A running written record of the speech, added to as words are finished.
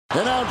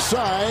And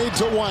outside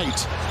to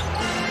White.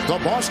 The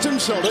Boston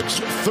Celtics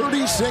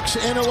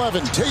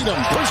 36-11. Tatum,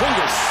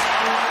 Porzingis.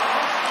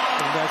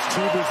 And that's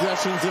 2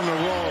 possessions in a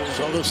row.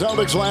 So the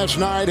Celtics last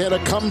night had a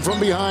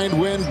come-from-behind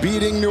win,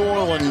 beating New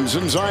Orleans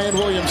and Zion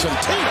Williamson.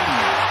 Tatum.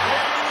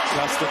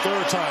 That's the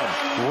 3rd time.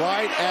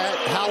 Right at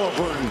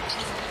Halliburton.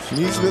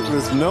 Nesmith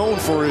is known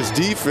for his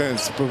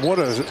defense, but what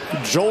a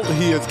jolt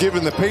he has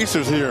given the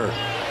Pacers here.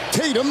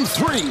 Tatum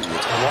 3.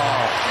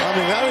 Wow. I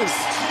mean,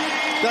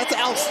 that's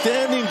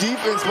outstanding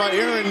defense by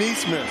Aaron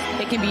Nesmith.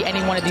 It can be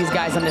any one of these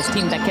guys on this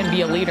team that can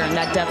be a leader, and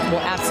that depth will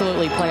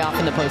absolutely play off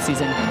in the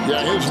postseason.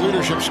 Yeah, his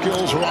leadership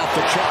skills are off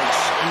the charts,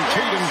 and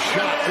Tatum's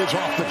shot is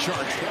off the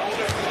charts.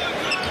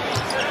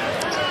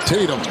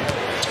 Tatum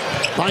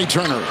by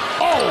Turner.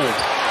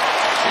 Oh!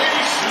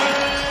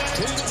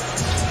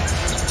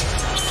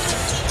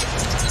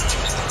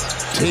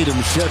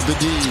 Tatum shed the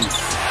D.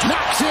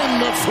 Knocks in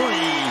the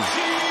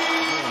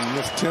free.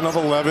 Missed 10 of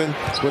 11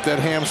 with that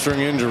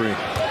hamstring injury.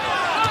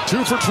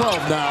 2 for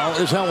 12 now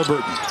is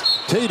Halliburton.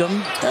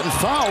 Tatum, and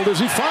fouled as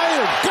he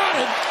fired. Got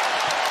it.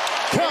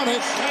 Count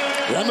it.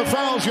 And the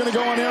foul's going to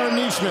go on Aaron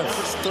Nesmith.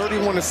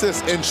 31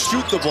 assists and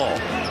shoot the ball.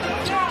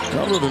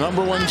 Cover the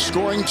 #1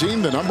 scoring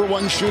team, the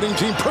 #1 shooting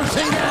team.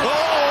 Porzingis.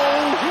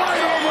 Oh,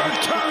 right over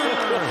Turner.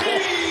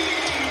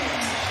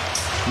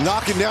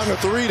 Knocking down the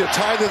 3 to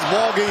tie this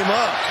ball game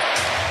up.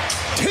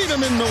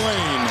 Tatum in the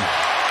lane.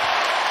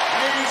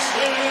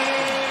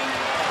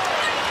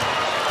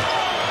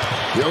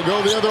 He'll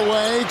go the other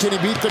way. Can he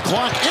beat the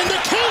clock? Into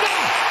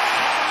Tatum!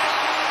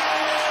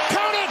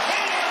 Count it!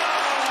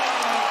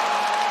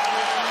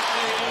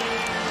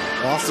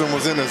 Boston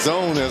was in a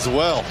zone as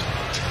well.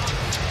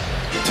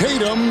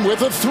 Tatum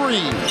with a 3.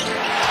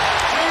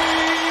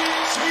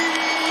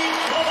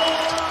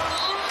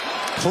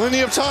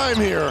 Plenty of time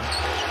here.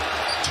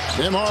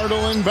 Tim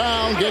Hardle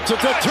inbound. Gets it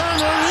to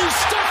Turner. He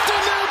stops.